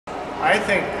I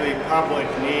think the public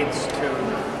needs to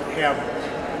have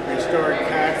restored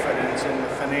confidence in the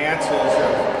finances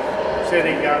of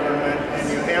city government,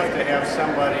 and you have to have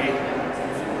somebody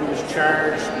who's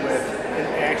charged with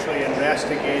actually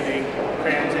investigating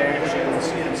transactions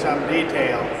in some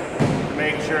detail to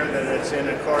make sure that it's in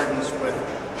accordance with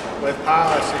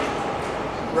policy.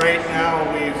 Right now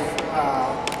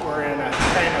we're in a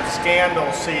kind of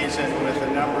scandal season with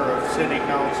a number of city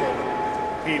council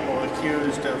people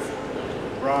accused of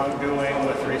wrongdoing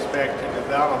with respect to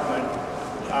development.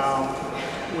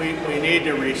 We need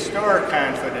to restore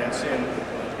confidence in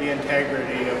the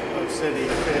integrity of city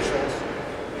officials.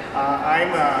 I'm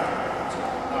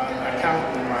an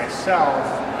accountant myself.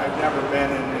 I've never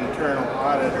been an internal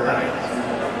auditor. I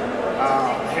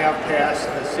have passed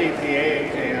the CPA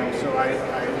exam, so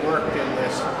I worked in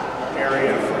this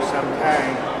area for some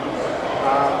time.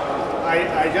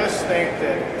 I just think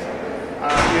that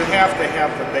you have to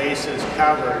have the bases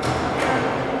covered,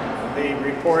 and the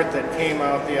report that came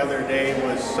out the other day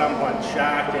was somewhat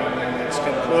shocking in its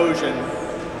conclusion,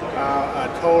 a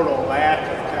total lack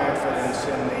of confidence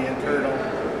in the internal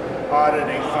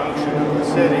auditing function of the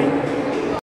city.